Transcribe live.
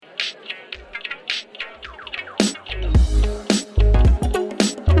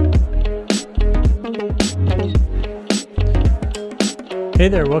Hey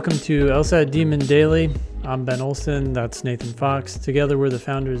there, welcome to LSAT Demon Daily. I'm Ben Olson, that's Nathan Fox. Together we're the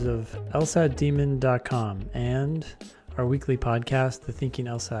founders of LSATdemon.com and our weekly podcast, The Thinking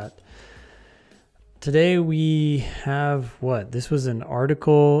LSAT. Today we have This was an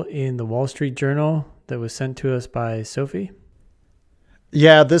article in the Wall Street Journal that was sent to us by Sophie.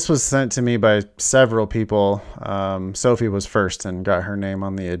 Yeah, this was sent to me by several people. Sophie was first and got her name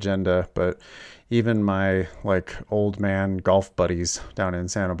on the agenda, but even my old man golf buddies down in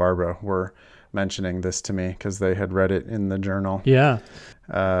Santa Barbara were mentioning this to me because they had read it in the journal. Yeah.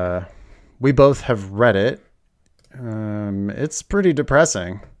 We both have read it. It's pretty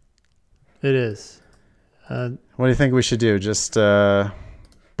depressing. It is. What do you think we should do? Just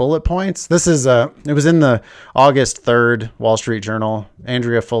bullet points? This is it was in the August 3rd Wall Street Journal.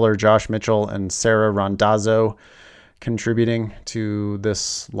 Andrea Fuller, Josh Mitchell, and Sarah Randazzo contributing to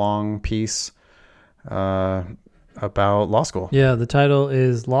this long piece about law school. Yeah, the title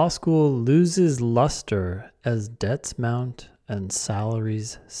is Law School Loses Luster as Debts Mount and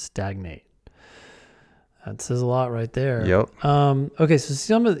Salaries Stagnate. That says a lot right there. Yep. Okay,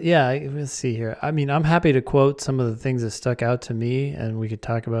 so let's see here. I mean, I'm happy to quote some of the things that stuck out to me, and we could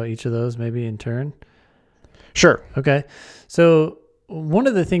talk about each of those maybe in turn. Sure. Okay. So one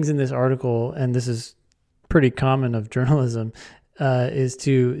of the things in this article, and this is pretty common of journalism, is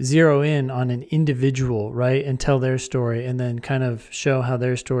to zero in on an individual, right, and tell their story, and then kind of show how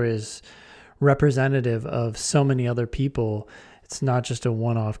their story is representative of so many other people. It's not just a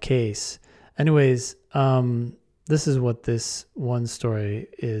one-off case. Anyways, this is what this one story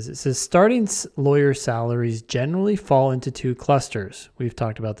is. It says, starting lawyer salaries generally fall into two clusters. We've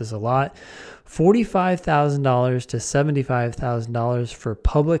talked about this a lot. $45,000 to $75,000 for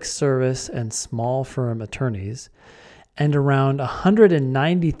public service and small firm attorneys, and around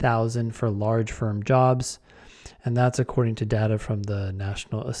 $190,000 for large firm jobs. And that's according to data from the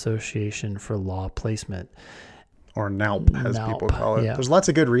National Association for Law Placement. Or NALP, as people call it. Yeah. There's lots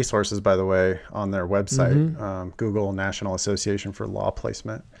of good resources, by the way, on their website. Mm-hmm. Google National Association for Law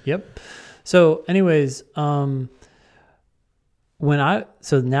Placement. Yep. So anyways, so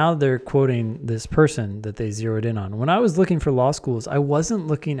now they're quoting this person that they zeroed in on. When I was looking for law schools, I wasn't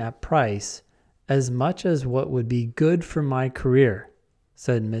looking at price as much as what would be good for my career,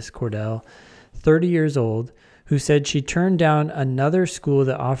 said Miss Cordell, 30 years old, who said she turned down another school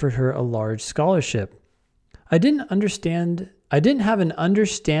that offered her a large scholarship. I didn't have an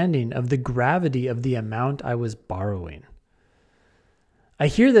understanding of the gravity of the amount I was borrowing. I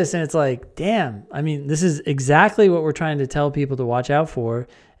hear this and it's like, damn, I mean, this is exactly what we're trying to tell people to watch out for.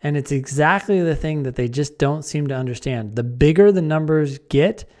 And it's exactly the thing that they just don't seem to understand. The bigger the numbers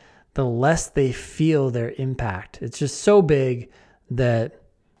get, the less they feel their impact. It's just so big that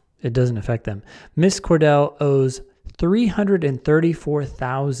it doesn't affect them. Miss Cordell owes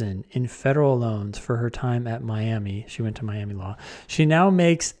 $334,000 in federal loans for her time at Miami. She went to Miami Law. She now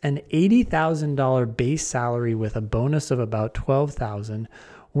makes an $80,000 base salary with a bonus of about $12,000,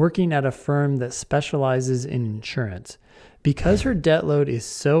 working at a firm that specializes in insurance. Because her debt load is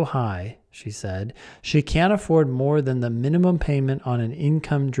so high, she said, she can't afford more than the minimum payment on an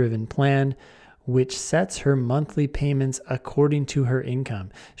income-driven plan, which sets her monthly payments according to her income.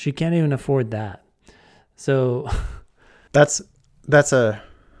 She can't even afford that. So that's a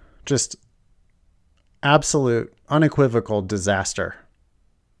just absolute unequivocal disaster.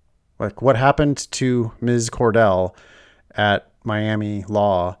 Like what happened to Ms. Cordell at Miami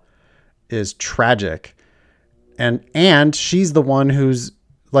Law is tragic. And she's the one who's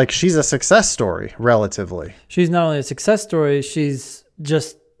she's a success story relatively. She's not only a success story, she's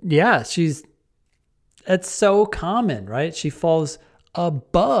just, it's so common, right? She falls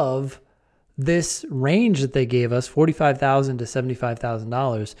above this range that they gave us, $45,000 to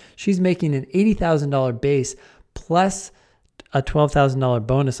 $75,000. She's making an $80,000 base plus a $12,000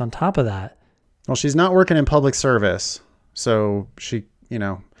 bonus on top of that. Well, she's not working in public service. So she,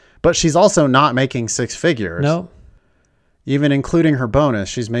 but she's also not making six figures. No. Even including her bonus,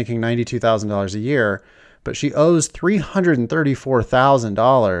 she's making $92,000 a year, but she owes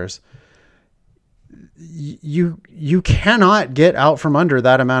 $334,000. You cannot get out from under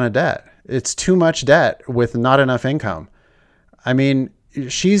that amount of debt. It's too much debt with not enough income. I mean,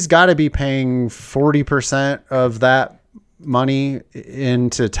 she's got to be paying 40% of that money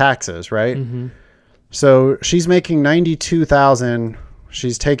into taxes, right? Mm-hmm. So she's making $92,000.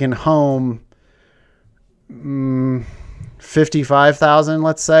 She's taking home $55,000,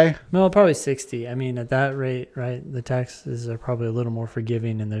 let's say. No, probably 60. I mean, at that rate, right? The taxes are probably a little more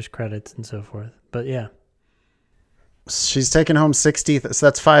forgiving and there's credits and so forth. But yeah. She's taking home 60. So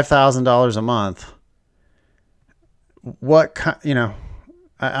that's $5,000 a month. What,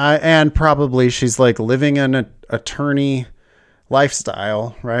 And probably she's like living an attorney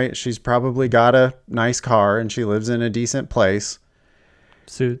lifestyle, right? She's probably got a nice car and she lives in a decent place.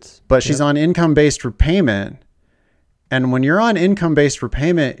 Suits. But she's on income-based repayment. And when you're on income-based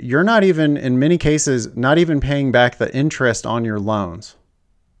repayment, you're not even, in many cases, not even paying back the interest on your loans.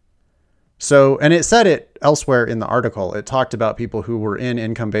 So, and it said it elsewhere in the article. It talked about people who were in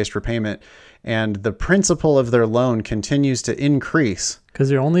income-based repayment and the principal of their loan continues to increase. Because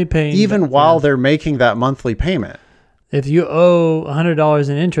they're only paying... Even while they're making that monthly payment. If you owe $100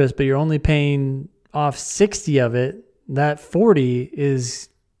 in interest, but you're only paying off 60 of it, that 40 is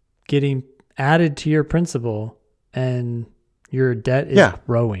getting added to your principal and your debt is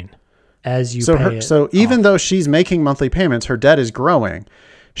growing as you pay it. So even though she's making monthly payments, her debt is growing.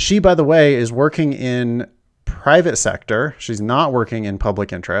 She, by the way, is working in private sector. She's not working in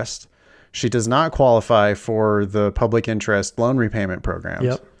public interest. She does not qualify for the public interest loan repayment programs.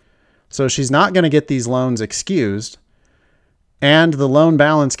 Yep. So she's not going to get these loans excused. And the loan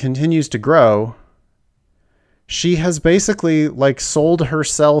balance continues to grow. She has basically like sold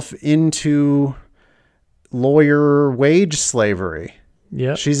herself into lawyer wage slavery.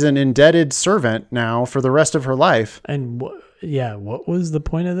 Yeah. She's an indebted servant now for the rest of her life. And what was the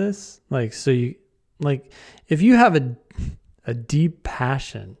point of this? Like, so you, like, if you have a deep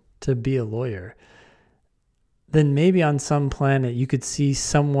passion to be a lawyer, then maybe on some planet you could see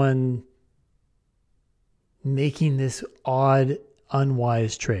someone making this odd,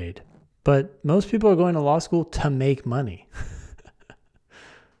 unwise trade. But most people are going to law school to make money.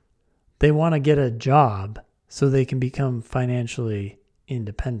 They want to get a job so they can become financially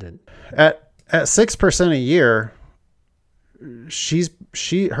independent. At 6% a year,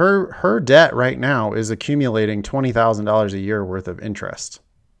 her debt right now is accumulating $20,000 a year worth of interest.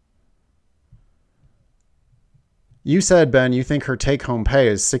 You said, Ben, you think her take-home pay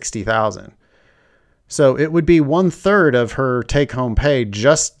is $60,000. So it would be 1/3 of her take-home pay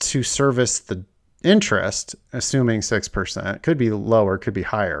just to service the interest, assuming 6%. Could be lower, could be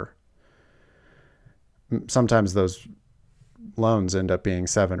higher. Sometimes those loans end up being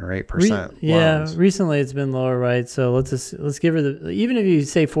 7 or 8%. Loans. Recently it's been lower, right? So let's give her even if you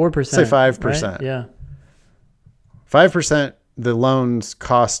say 4%, say 5%. Right? Yeah, 5%. The loans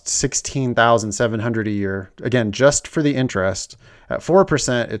cost $16,700 a year. Again, just for the interest. At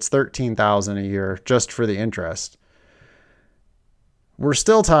 4%, it's $13,000 a year just for the interest. We're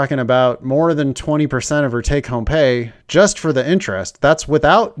still talking about more than 20% of her take-home pay just for the interest. That's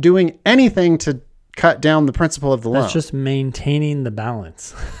without doing anything to cut down the principal of the loan. That's just maintaining the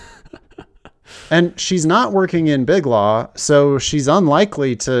balance. And she's not working in big law, so she's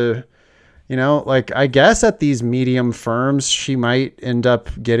unlikely to, like, I guess at these medium firms, she might end up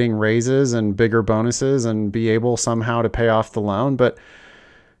getting raises and bigger bonuses and be able somehow to pay off the loan. But,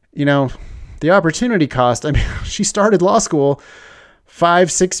 the opportunity cost, I mean, she started law school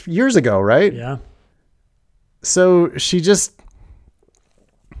 5-6 years ago, right? Yeah. So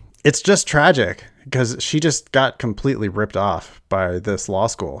it's just tragic because she just got completely ripped off by this law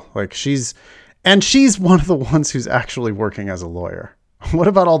school. Like she's one of the ones who's actually working as a lawyer. What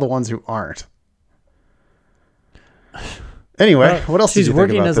about all the ones who aren't? Anyway, what else? She's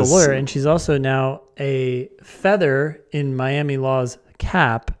working as a lawyer, and she's also now a feather in Miami law's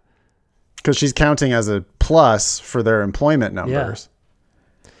cap because she's counting as a plus for their employment numbers.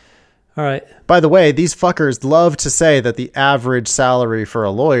 Yeah. All right. By the way, these fuckers love to say that the average salary for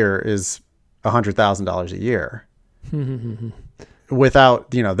a lawyer is $100,000 a year.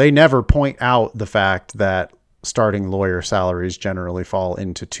 Without, they never point out the fact that starting lawyer salaries generally fall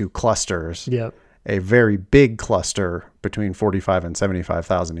into two clusters. Yep. A very big cluster between $45,000 and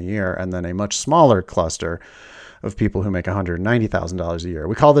 $75,000 a year, and then a much smaller cluster of people who make $190,000 a year.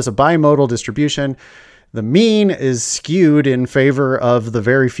 We call this a bimodal distribution. The mean is skewed in favor of the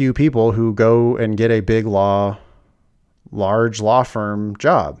very few people who go and get a big large law firm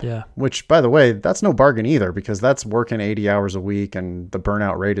job. Yeah. Which, by the way, that's no bargain either, because that's working 80 hours a week and the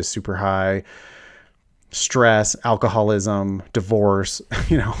burnout rate is super high. Stress, alcoholism, divorce,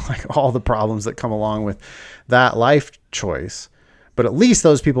 like all the problems that come along with that life choice. But at least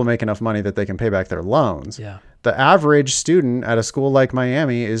those people make enough money that they can pay back their loans. Yeah. The average student at a school like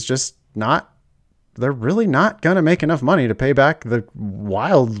Miami is just they're really not going to make enough money to pay back the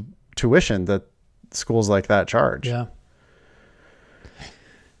wild tuition that schools like that charge. Yeah.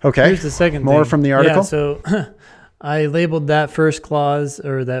 Okay. Here's the second More thing. from the article. Yeah, so I labeled that first clause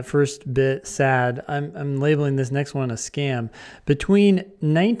or that first bit sad. I'm labeling this next one a scam. Between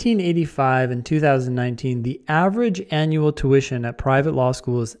 1985 and 2019, the average annual tuition at private law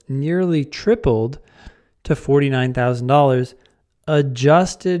schools nearly tripled to $49,000,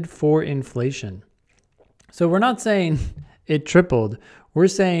 adjusted for inflation. So we're not saying it tripled. We're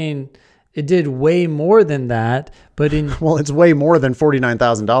saying it did way more than that. But well, it's way more than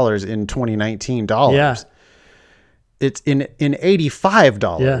 $49,000 in 2019 dollars. Yeah. It's in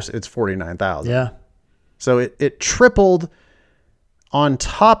 $85. It's 49,000. Yeah. So it tripled on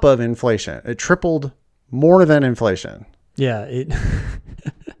top of inflation. It tripled more than inflation. Yeah.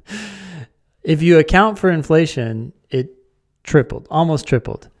 If you account for inflation, it tripled, almost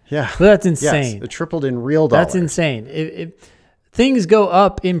tripled. Yeah. But that's insane. Yes, it tripled in real dollars. That's insane. Things go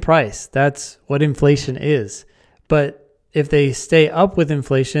up in price. That's what inflation is. But if they stay up with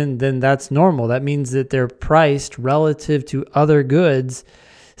inflation, then that's normal. That means that they're priced relative to other goods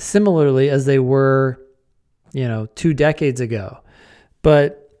similarly as they were, 2 decades ago.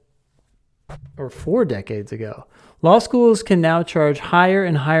 Or 4 decades ago. Law schools can now charge higher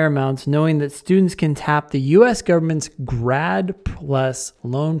and higher amounts, knowing that students can tap the U.S. government's Grad Plus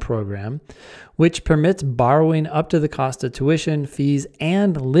loan program, which permits borrowing up to the cost of tuition, fees,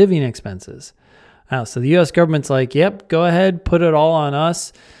 and living expenses. So the U.S. government's like, yep, go ahead, put it all on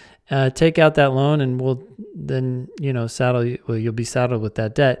us, take out that loan, and we'll then, you'll be saddled with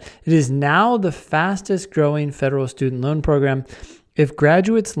that debt. It is now the fastest growing federal student loan program. If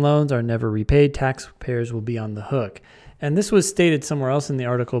graduates' loans are never repaid, taxpayers will be on the hook. And this was stated somewhere else in the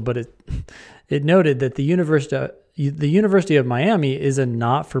article, but it noted that the University of Miami is a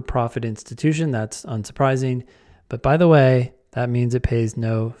not-for-profit institution. That's unsurprising. But by the way, that means it pays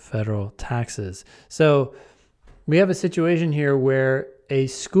no federal taxes. So we have a situation here where a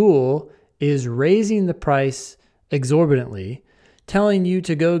school is raising the price exorbitantly, telling you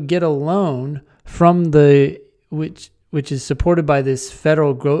to go get a loan from which is supported by this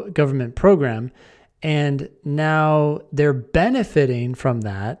federal government program, and now they're benefiting from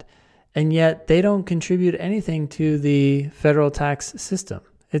that, and yet they don't contribute anything to the federal tax system.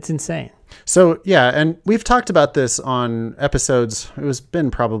 It's insane. So, yeah, and we've talked about this on episodes. It was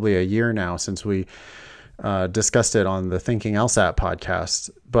been probably a year now since we discussed it on the Thinking LSAT podcast,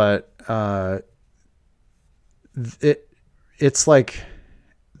 but it's like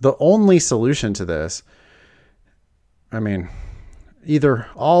the only solution to this. I mean, either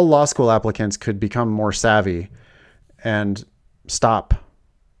all law school applicants could become more savvy and stop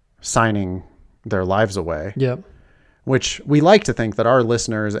signing their lives away. Yep. Which we like to think that our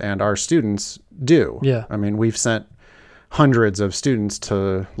listeners and our students do. Yeah. I mean, we've sent hundreds of students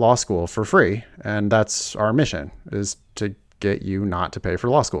to law school for free, and that's our mission, is to get you not to pay for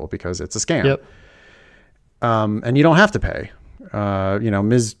law school because it's a scam. Yep. And you don't have to pay.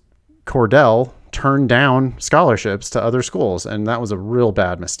 Ms. Cordell turned down scholarships to other schools, and that was a real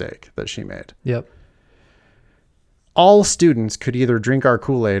bad mistake that she made. Yep. All students could either drink our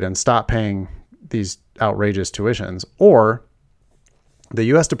Kool-Aid and stop paying these outrageous tuitions, or the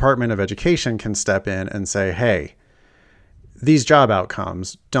U.S. Department of Education can step in and say, hey, these job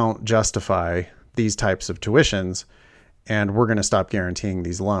outcomes don't justify these types of tuitions, and we're going to stop guaranteeing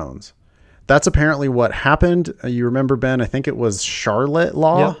these loans. That's apparently what happened. You remember, Ben, I think it was Charlotte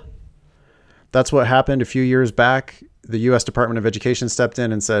law. Yep. That's what happened a few years back. The U.S. Department of Education stepped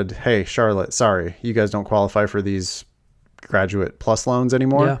in and said, hey, Charlotte, sorry, you guys don't qualify for these graduate plus loans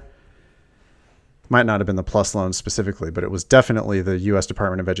anymore. Yeah. Might not have been the plus loans specifically, but it was definitely the U.S.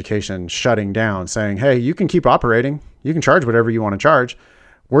 Department of Education shutting down, saying, hey, you can keep operating. You can charge whatever you want to charge.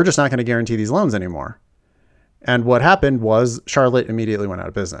 We're just not going to guarantee these loans anymore. And what happened was Charlotte immediately went out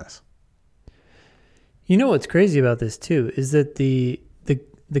of business. You know what's crazy about this too is that the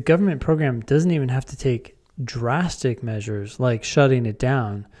government program doesn't even have to take drastic measures like shutting it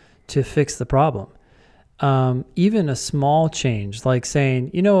down to fix the problem. Even a small change like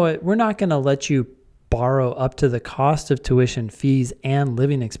saying, you know what, we're not going to let you borrow up to the cost of tuition, fees, and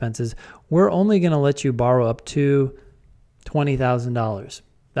living expenses. We're only going to let you borrow up to $20,000.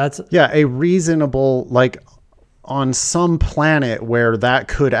 That's a reasonable, like on some planet where that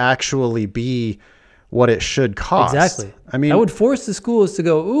could actually be what it should cost. Exactly. I mean, that would force the schools to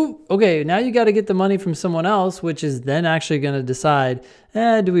go, ooh, okay, now you got to get the money from someone else, which is then actually going to decide,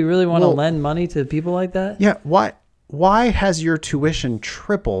 do we really want to lend money to people like that? Yeah. Why has your tuition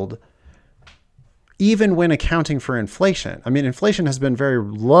tripled even when accounting for inflation? I mean, inflation has been very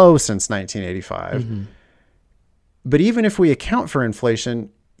low since 1985. Mm-hmm. But even if we account for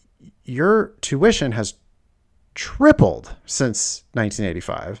inflation, your tuition has tripled since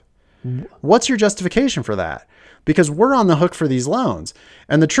 1985. What's your justification for that? Because we're on the hook for these loans.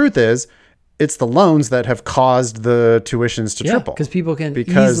 And the truth is, it's the loans that have caused the tuitions to triple. Because people can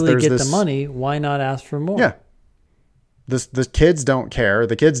easily get the money. Why not ask for more? Yeah. The kids don't care.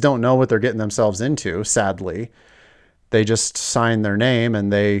 The kids don't know what they're getting themselves into, sadly. They just sign their name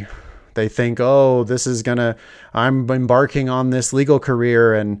and they think, oh, I'm embarking on this legal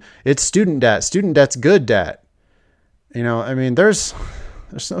career, and it's student debt. Student debt's good debt. I mean, there's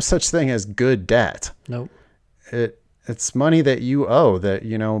no such thing as good debt. Nope. It's money that you owe that,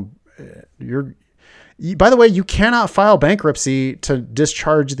 by the way, you cannot file bankruptcy to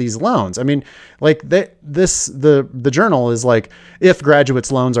discharge these loans. I mean, like the journal is like, if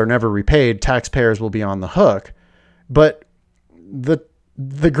graduates' loans are never repaid, taxpayers will be on the hook. But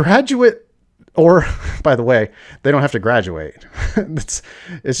the graduate, or by the way, they don't have to graduate. It's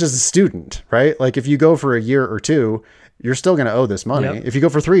just a student, right? Like if you go for a year or two, you're still going to owe this money. Yep. If you go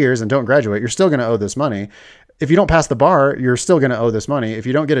for 3 years and don't graduate, you're still going to owe this money. If you don't pass the bar, you're still going to owe this money. If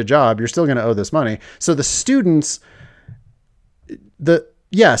you don't get a job, you're still going to owe this money. So the students, the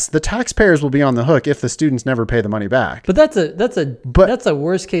taxpayers will be on the hook if the students never pay the money back. But that's a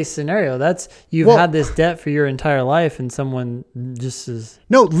worst case scenario. You've had this debt for your entire life, and someone just is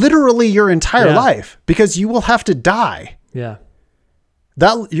literally your entire life, because you will have to die. Yeah.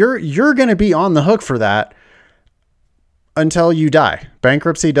 That you're going to be on the hook for that until you die.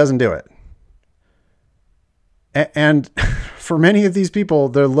 Bankruptcy doesn't do it. And for many of these people,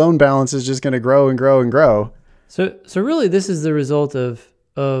 their loan balance is just going to grow and grow and grow. So really, this is the result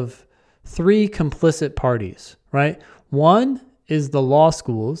of three complicit parties, right? One is the law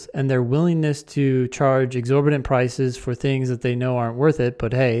schools and their willingness to charge exorbitant prices for things that they know aren't worth it.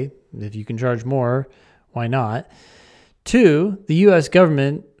 But hey, if you can charge more, why not? Two, the U.S.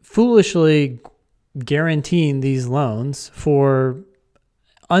 government foolishly guaranteeing these loans for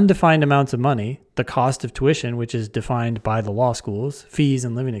undefined amounts of money, the cost of tuition, which is defined by the law schools, fees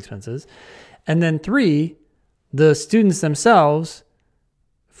and living expenses. And then three, the students themselves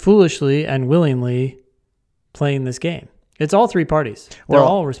foolishly and willingly playing this game. It's all three parties. They're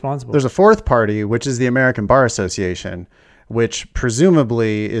all responsible. There's a fourth party, which is the American Bar Association, which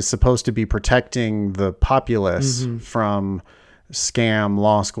presumably is supposed to be protecting the populace from scam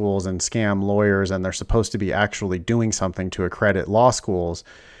law schools and scam lawyers, and they're supposed to be actually doing something to accredit law schools.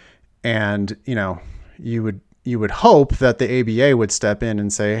 And, you would hope that the ABA would step in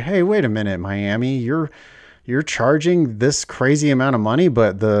and say, hey, wait a minute, Miami, you're charging this crazy amount of money,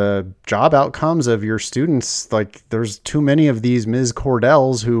 but the job outcomes of your students, like there's too many of these Ms.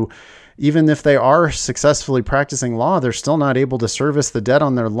 Cordells who, even if they are successfully practicing law, they're still not able to service the debt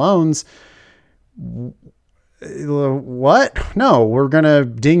on their loans. What? No, we're going to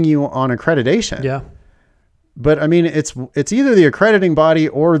ding you on accreditation. Yeah. But I mean, it's either the accrediting body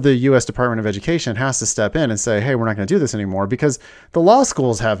or the U.S. Department of Education has to step in and say, hey, we're not going to do this anymore, because the law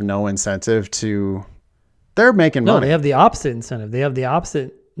schools have no incentive to, they're making money. No, they have the opposite incentive. They have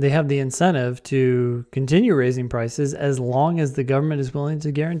the incentive to continue raising prices as long as the government is willing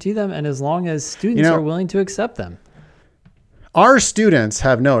to guarantee them and as long as students are willing to accept them. Our students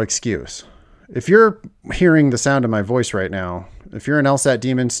have no excuse. If you're hearing the sound of my voice right now, if you're an LSAT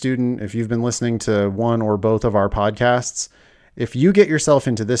Demon student, if you've been listening to one or both of our podcasts, if you get yourself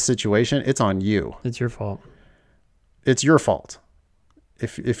into this situation, it's on you. It's your fault. It's your fault.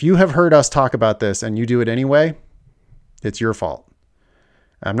 If you have heard us talk about this and you do it anyway, it's your fault.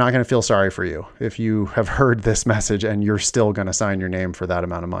 I'm not going to feel sorry for you if you have heard this message and you're still going to sign your name for that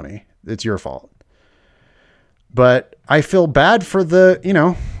amount of money. It's your fault. But I feel bad for the,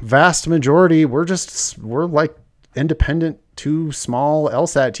 vast majority. We're like independent, two small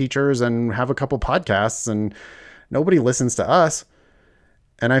LSAT teachers and have a couple podcasts, and nobody listens to us.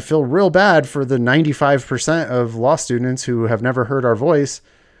 And I feel real bad for the 95% of law students who have never heard our voice,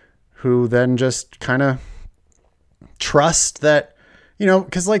 who then just kind of trust that,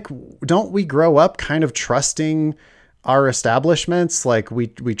 because don't we grow up kind of trusting our establishments? Like we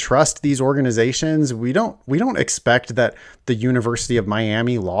trust these organizations. We don't expect that the University of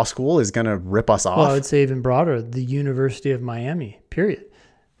Miami Law School is going to rip us off. Well, I would say even broader, the University of Miami, period.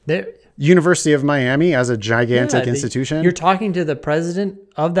 University of Miami as a gigantic institution. You're talking to the president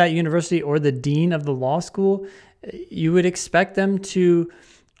of that university or the dean of the law school. You would expect them to,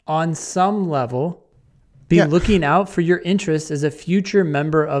 on some level, be looking out for your interests as a future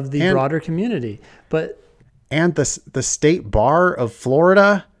member of the broader community. And the state bar of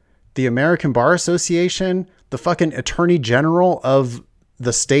Florida, the American Bar Association, the fucking attorney general of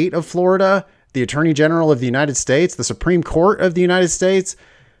the state of Florida, the attorney general of the United States, the Supreme Court of the United States,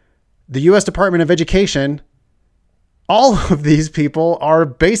 the U.S. Department of Education, all of these people are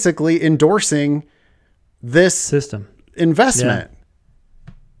basically endorsing this system investment. Yeah.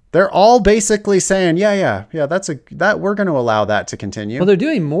 They're all basically saying, yeah, that we're going to allow that to continue. Well, they're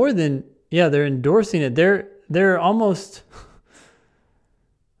doing more than, they're endorsing it. They're almost,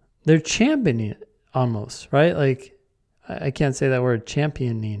 they're championing it almost, right? Like I can't say that word,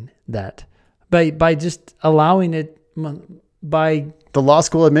 championing that. By just allowing it, by the Law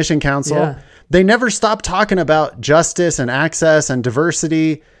School Admission Council, Yeah. they never stop talking about justice and access and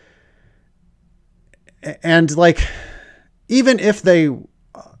diversity. And like, even if they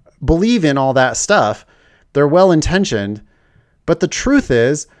believe in all that stuff, they're well-intentioned. But the truth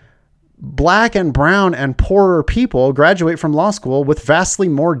is, Black and brown and poorer people graduate from law school with vastly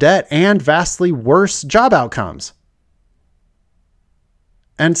more debt and vastly worse job outcomes.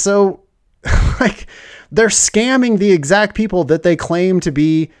 And so, like, they're scamming the exact people that they claim to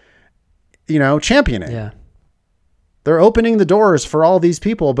be, championing. Yeah. They're opening the doors for all these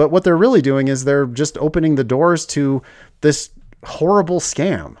people, but what they're really doing is they're just opening the doors to this horrible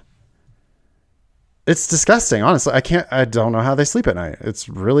scam. It's disgusting. Honestly, I don't know how they sleep at night. It's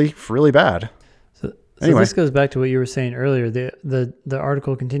really, really bad. So Anyway. this goes back to what you were saying earlier. The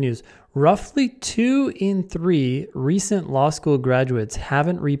article continues. Roughly 2 in 3 recent law school graduates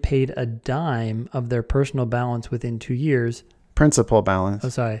haven't repaid a dime of their personal balance within 2 years. Principal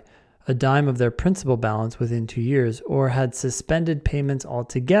balance. A dime of their principal balance within 2 years, or had suspended payments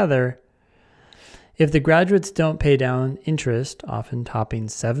altogether. If the graduates don't pay down interest, often topping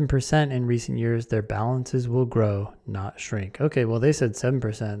 7% in recent years, their balances will grow, not shrink. Okay, well, they said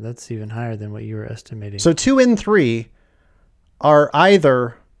 7%. That's even higher than what you were estimating. So 2 in 3 are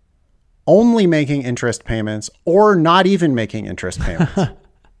either only making interest payments or not even making interest payments.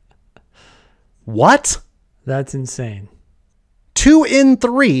 What? That's insane. 2 in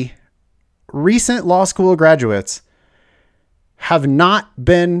 3 recent law school graduates have not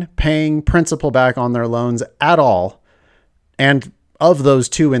been paying principal back on their loans at all. And of those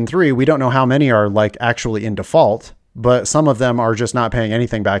 2 in 3, we don't know how many are like actually in default, but some of them are just not paying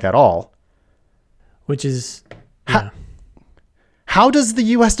anything back at all. Which is, yeah. How does the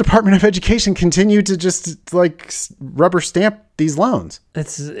U.S. Department of Education continue to just like rubber stamp these loans?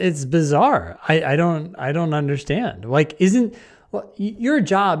 It's bizarre. I don't understand. Like, your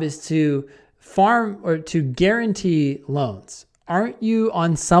job is to farm or to guarantee loans. Aren't you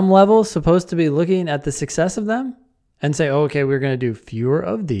on some level supposed to be looking at the success of them and say, oh, okay, we're going to do fewer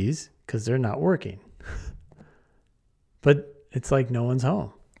of these because they're not working. But it's like no one's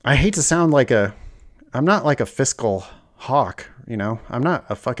home. I hate to sound like I'm not like a fiscal hawk, I'm not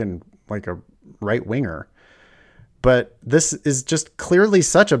a fucking like a right winger, but this is just clearly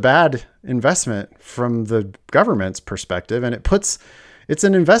such a bad investment from the government's perspective. And it's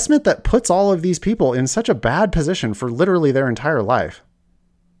an investment that puts all of these people in such a bad position for literally their entire life.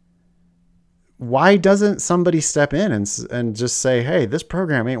 Why doesn't somebody step in and just say, hey, this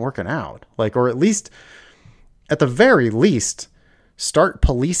program ain't working out? Like, or at the very least, start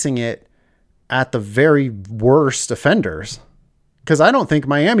policing it at the very worst offenders. Because I don't think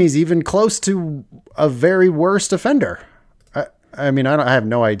Miami's even close to a very worst offender. I mean, I have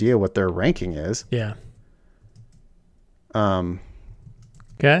no idea what their ranking is. Yeah.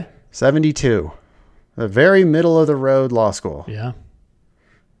 Okay. 72. The very middle of the road law school. Yeah.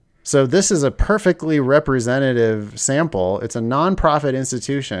 So this is a perfectly representative sample. It's a nonprofit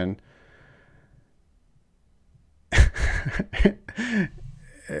institution.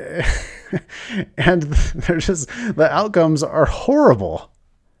 And the outcomes are horrible.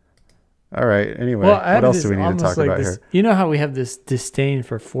 All right. Anyway, what else do we need to talk about here? You know how we have this disdain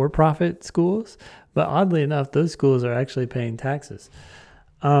for-profit schools, but oddly enough, those schools are actually paying taxes.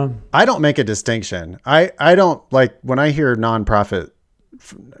 I don't make a distinction. I don't like when I hear nonprofit,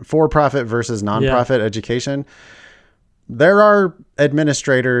 for-profit versus nonprofit education. There are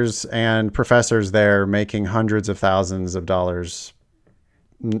administrators and professors there making hundreds of thousands of dollars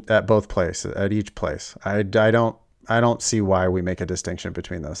at both places, at each place. I don't see why we make a distinction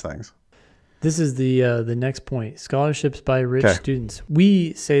between those things. This is the next point. Scholarships by rich students.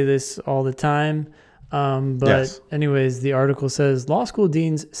 We say this all the time. But yes. Anyways, the article says law school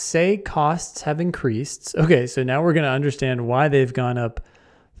deans say costs have increased. Okay, so now we're going to understand why they've gone up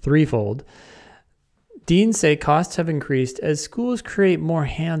threefold. Deans say costs have increased as schools create more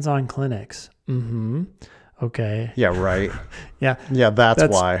hands-on clinics. Mm-hmm. Okay. Yeah, right. Yeah. Yeah, that's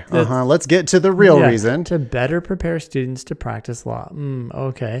why. Let's get to the real reason. To better prepare students to practice law.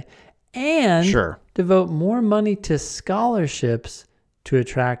 Okay. And devote more money to scholarships to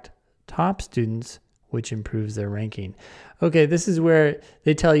attract top students, which improves their ranking. Okay, this is where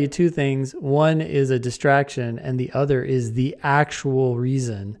they tell you two things. One is a distraction, and the other is the actual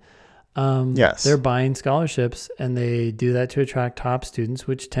reason. Yes. They're buying scholarships, and they do that to attract top students,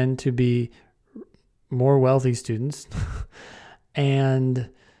 which tend to be more wealthy students. And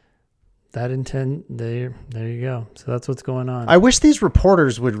there you go. So that's what's going on. I wish these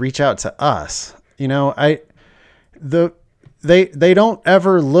reporters would reach out to us. they don't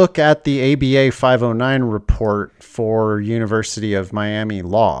ever look at the ABA 509 report for University of Miami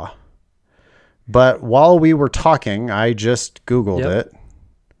law. But while we were talking, I just Googled it.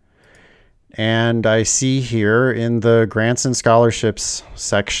 And I see here in the grants and scholarships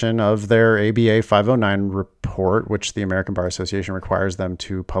section of their ABA 509 report, which the American Bar Association requires them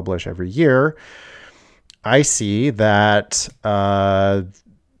to publish every year, I see that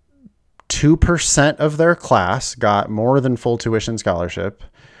 2% of their class got more than full tuition scholarship.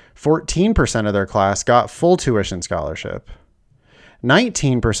 14% of their class got full tuition scholarship.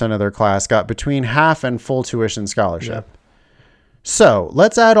 19% of their class got between half and full tuition scholarship. Yeah. So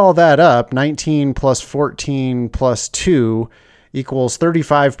let's add all that up. 19 plus 14 plus 2 equals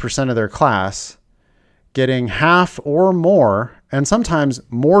 35% of their class getting half or more, and sometimes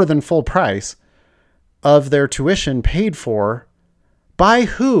more than full price of their tuition paid for by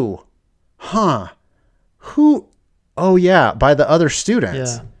who? Who? Oh yeah, by the other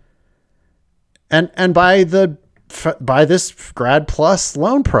students. Yeah. And by this Grad Plus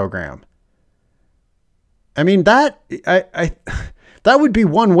loan program. I mean, that would be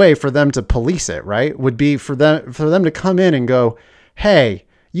one way for them to police it, right? Would be for them to come in and go, hey,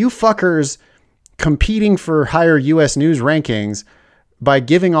 you fuckers competing for higher U.S. News rankings by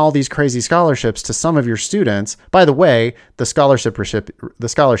giving all these crazy scholarships to some of your students. By the way, the scholarship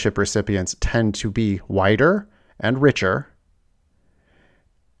recipients tend to be whiter and richer.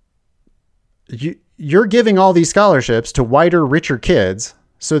 You're giving all these scholarships to whiter, richer kids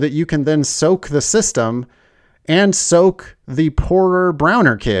so that you can then soak the system and soak the poorer,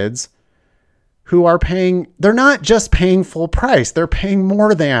 browner kids who are they're not just paying full price. They're paying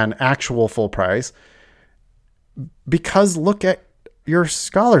more than actual full price because look at your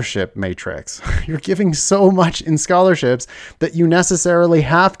scholarship matrix. You're giving so much in scholarships that you necessarily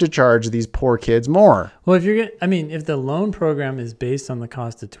have to charge these poor kids more. Well, if the loan program is based on the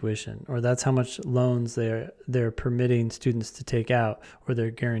cost of tuition, or that's how much loans they're permitting students to take out, or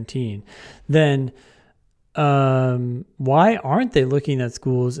they're guaranteeing, then why aren't they looking at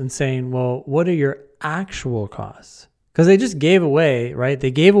schools and saying, well, what are your actual costs? Because they just gave away, right?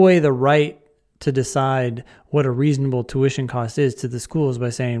 They gave away the right to decide what a reasonable tuition cost is to the schools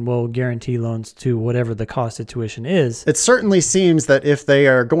by saying, well, guarantee loans to whatever the cost of tuition is. It certainly seems that if they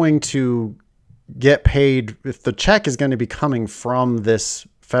are going to get paid, if the check is going to be coming from this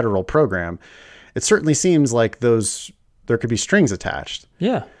federal program, it certainly seems like there could be strings attached.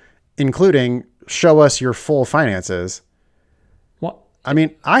 Yeah. Including show us your full finances. Well, I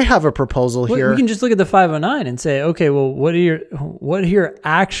mean, I have a proposal here. We can just look at the 509 and say, okay, well, what are your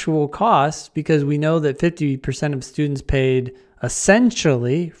actual costs? Because we know that 50% of students paid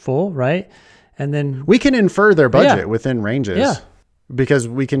essentially full, right? And then we can infer their budget within ranges. Yeah. Because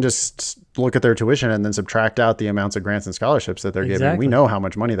we can just look at their tuition and then subtract out the amounts of grants and scholarships that they're giving. We know how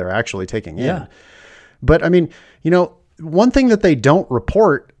much money they're actually taking in. But I mean, one thing that they don't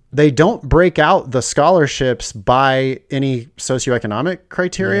report, they don't break out the scholarships by any socioeconomic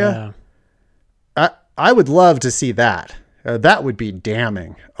criteria. Yeah. I would love to see that. That would be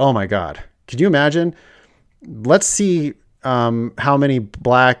damning. Oh my God. Could you imagine? Let's see how many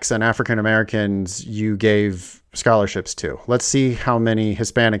Blacks and African Americans you gave scholarships to. Let's see how many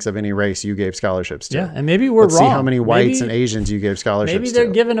Hispanics of any race you gave scholarships to. Yeah, and maybe we're Let's wrong. see how many whites and Asians you gave scholarships to. Maybe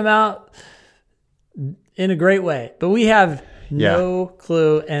they're giving them out in a great way, but we have no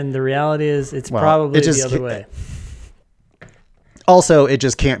clue, and the reality is it's probably the other way. Also, it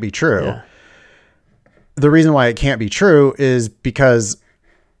just can't be true. Yeah. The reason why it can't be true is because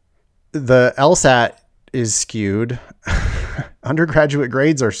the LSAT is skewed. Undergraduate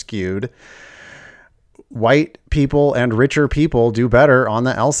grades are skewed. White people and richer people do better on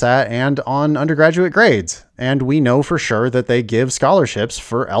the LSAT and on undergraduate grades. And we know for sure that they give scholarships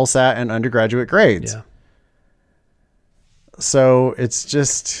for LSAT and undergraduate grades. Yeah. So it's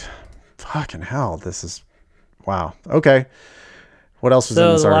just fucking hell. This is wow. Okay. What else was in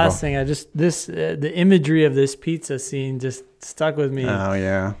this article? The last thing, the imagery of this pizza scene just stuck with me. Oh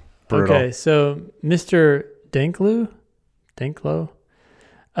yeah. Brutal. Okay. So Mr. Denklo,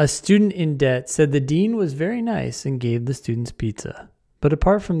 a student in debt, said the dean was very nice and gave the students pizza. But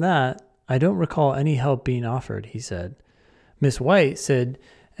apart from that, I don't recall any help being offered, he said. Miss White said,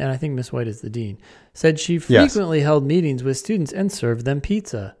 and I think Miss White is the dean, said she frequently held meetings with students and served them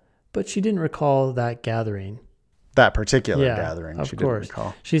pizza, but she didn't recall that gathering. That particular gathering, of she course. Didn't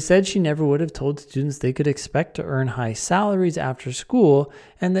recall. She said she never would have told students they could expect to earn high salaries after school,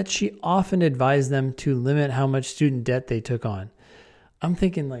 and that she often advised them to limit how much student debt they took on. I'm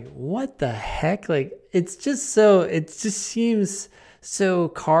thinking, like, what the heck? Like, it just seems so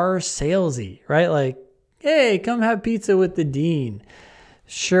car salesy, right? Like, hey, come have pizza with the dean.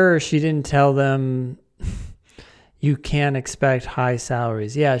 Sure, she didn't tell them you can't expect high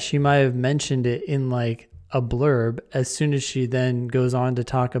salaries. Yeah, she might have mentioned it in like a blurb as soon as she then goes on to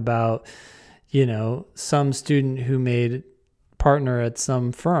talk about, some student who made partner at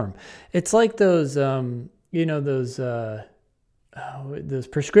some firm. It's like those, those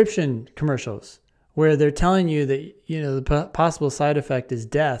prescription commercials where they're telling you that, the possible side effect is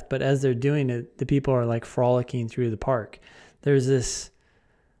death, but as they're doing it, the people are like frolicking through the park. There's this,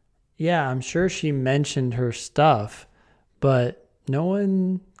 yeah, I'm sure she mentioned her stuff, but no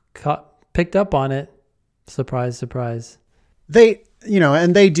one picked up on it. Surprise, surprise. They,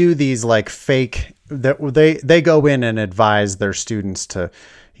 and they do these like fake that they go in and advise their students to,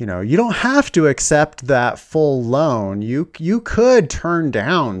 you don't have to accept that full loan. You could turn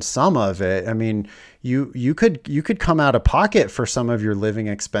down some of it. I mean, you could come out of pocket for some of your living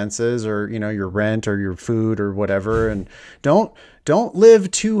expenses or, your rent or your food or whatever. And don't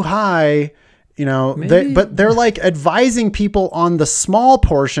live too high, but they're like advising people on the small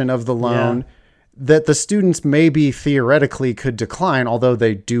portion of the loan that the students maybe theoretically could decline, although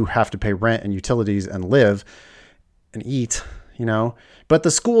they do have to pay rent and utilities and live and eat, but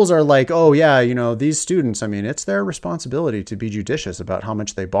the schools are like, oh yeah, these students, I mean, it's their responsibility to be judicious about how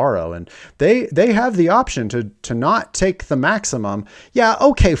much they borrow. And they have the option to not take the maximum. Yeah.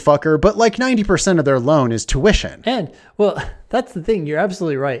 Okay, fucker. But like 90% of their loan is tuition. And well, that's the thing. You're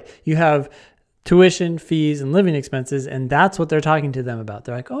absolutely right. You have tuition, fees, and living expenses. And that's what they're talking to them about.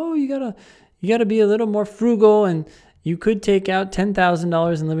 They're like, oh, you gotta be a little more frugal, and you could take out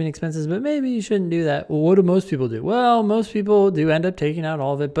 $10,000 in living expenses, but maybe you shouldn't do that. Well, what do most people do? Well, most people do end up taking out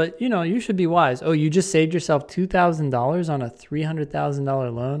all of it, but you should be wise. Oh, you just saved yourself $2,000 on a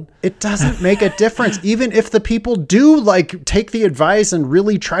 $300,000 loan? It doesn't make a difference. Even if the people do like take the advice and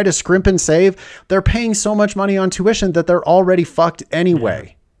really try to scrimp and save, they're paying so much money on tuition that they're already fucked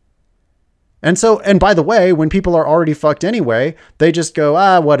anyway. Yeah. And by the way, when people are already fucked anyway, they just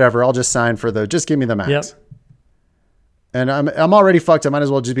go, whatever, I'll just sign for just give me the max. Yep. And I'm already fucked. I might as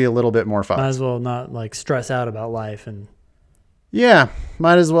well just be a little bit more fucked. Might as well not like stress out about life. And yeah,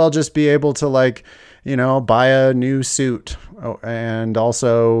 might as well just be able to like, buy a new suit and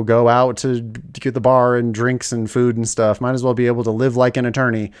also go out to get the bar and drinks and food and stuff. Might as well be able to live like an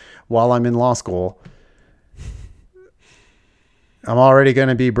attorney while I'm in law school. I'm already going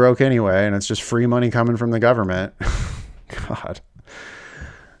to be broke anyway, and it's just free money coming from the government. God.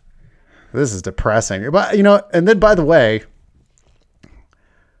 This is depressing. But, and then by the way,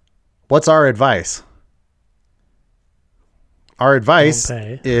 what's our advice? Our advice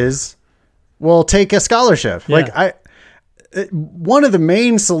is, well, take a scholarship. Yeah. One of the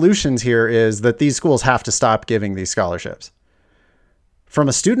main solutions here is that these schools have to stop giving these scholarships. From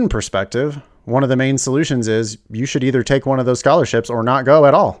a student perspective, one of the main solutions is you should either take one of those scholarships or not go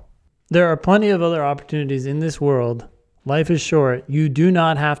at all. There are plenty of other opportunities in this world. Life is short. You do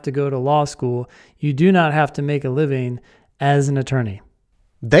not have to go to law school. You do not have to make a living as an attorney.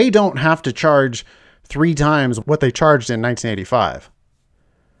 They don't have to charge 3 times what they charged in 1985.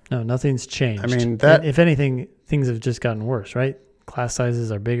 No, nothing's changed. I mean, if anything, things have just gotten worse, right? Class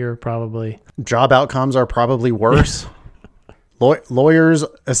sizes are bigger, probably. Job outcomes are probably worse.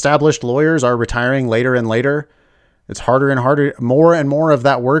 Established lawyers are retiring later and later. It's harder and harder. More and more of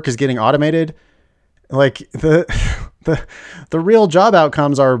that work is getting automated. Like the real job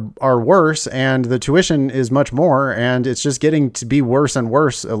outcomes are worse, and the tuition is much more, and it's just getting to be worse and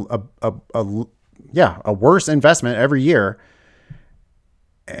worse. A worse investment every year.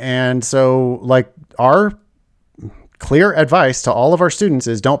 And so like our clear advice to all of our students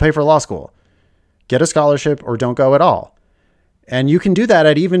is don't pay for law school. Get a scholarship or don't go at all. And you can do that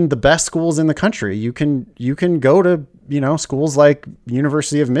at even the best schools in the country. You can go to, schools like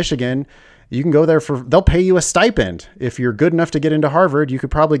University of Michigan. You can go there they'll pay you a stipend. If you're good enough to get into Harvard, you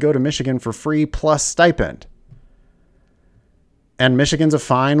could probably go to Michigan for free plus stipend. And Michigan's a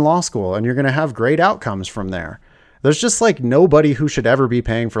fine law school, and you're going to have great outcomes from there. There's just like nobody who should ever be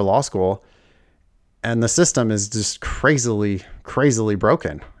paying for law school. And the system is just crazily, crazily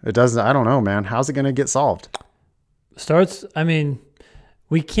broken. I don't know, man. How's it going to get solved?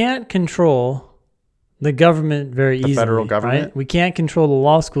 We can't control the government very easily. The federal government? Right? We can't control the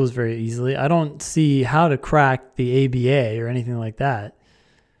law schools very easily. I don't see how to crack the ABA or anything like that.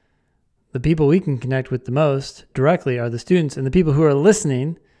 The people we can connect with the most directly are the students and the people who are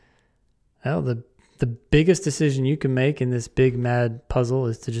listening. Well, the biggest decision you can make in this big mad puzzle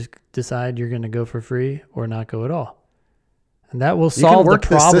is to just decide you're going to go for free or not go at all. And that will solve the problem. You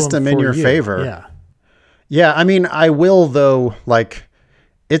can work the system in your favor. Yeah. Yeah, I will though, like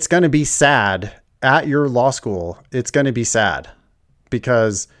it's going to be sad at your law school, it's going to be sad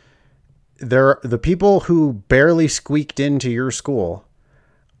because the people who barely squeaked into your school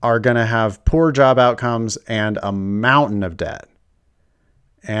are going to have poor job outcomes and a mountain of debt.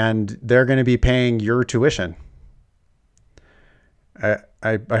 And they're going to be paying your tuition. I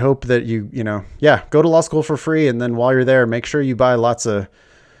hope that go to law school for free. And then while you're there, make sure you buy lots of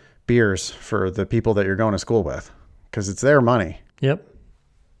beers for the people that you're going to school with, because it's their money. Yep.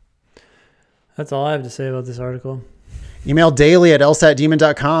 That's all I have to say about this article. Email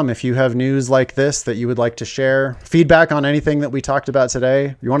daily@lsatdemon.com if you have news like this that you would like to share. Feedback on anything that we talked about today.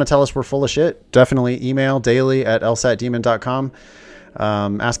 If you want to tell us we're full of shit, definitely email daily@lsatdemon.com.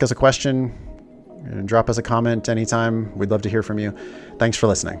 Ask us a question and drop us a comment anytime. We'd love to hear from you. Thanks for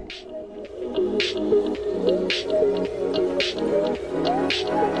listening.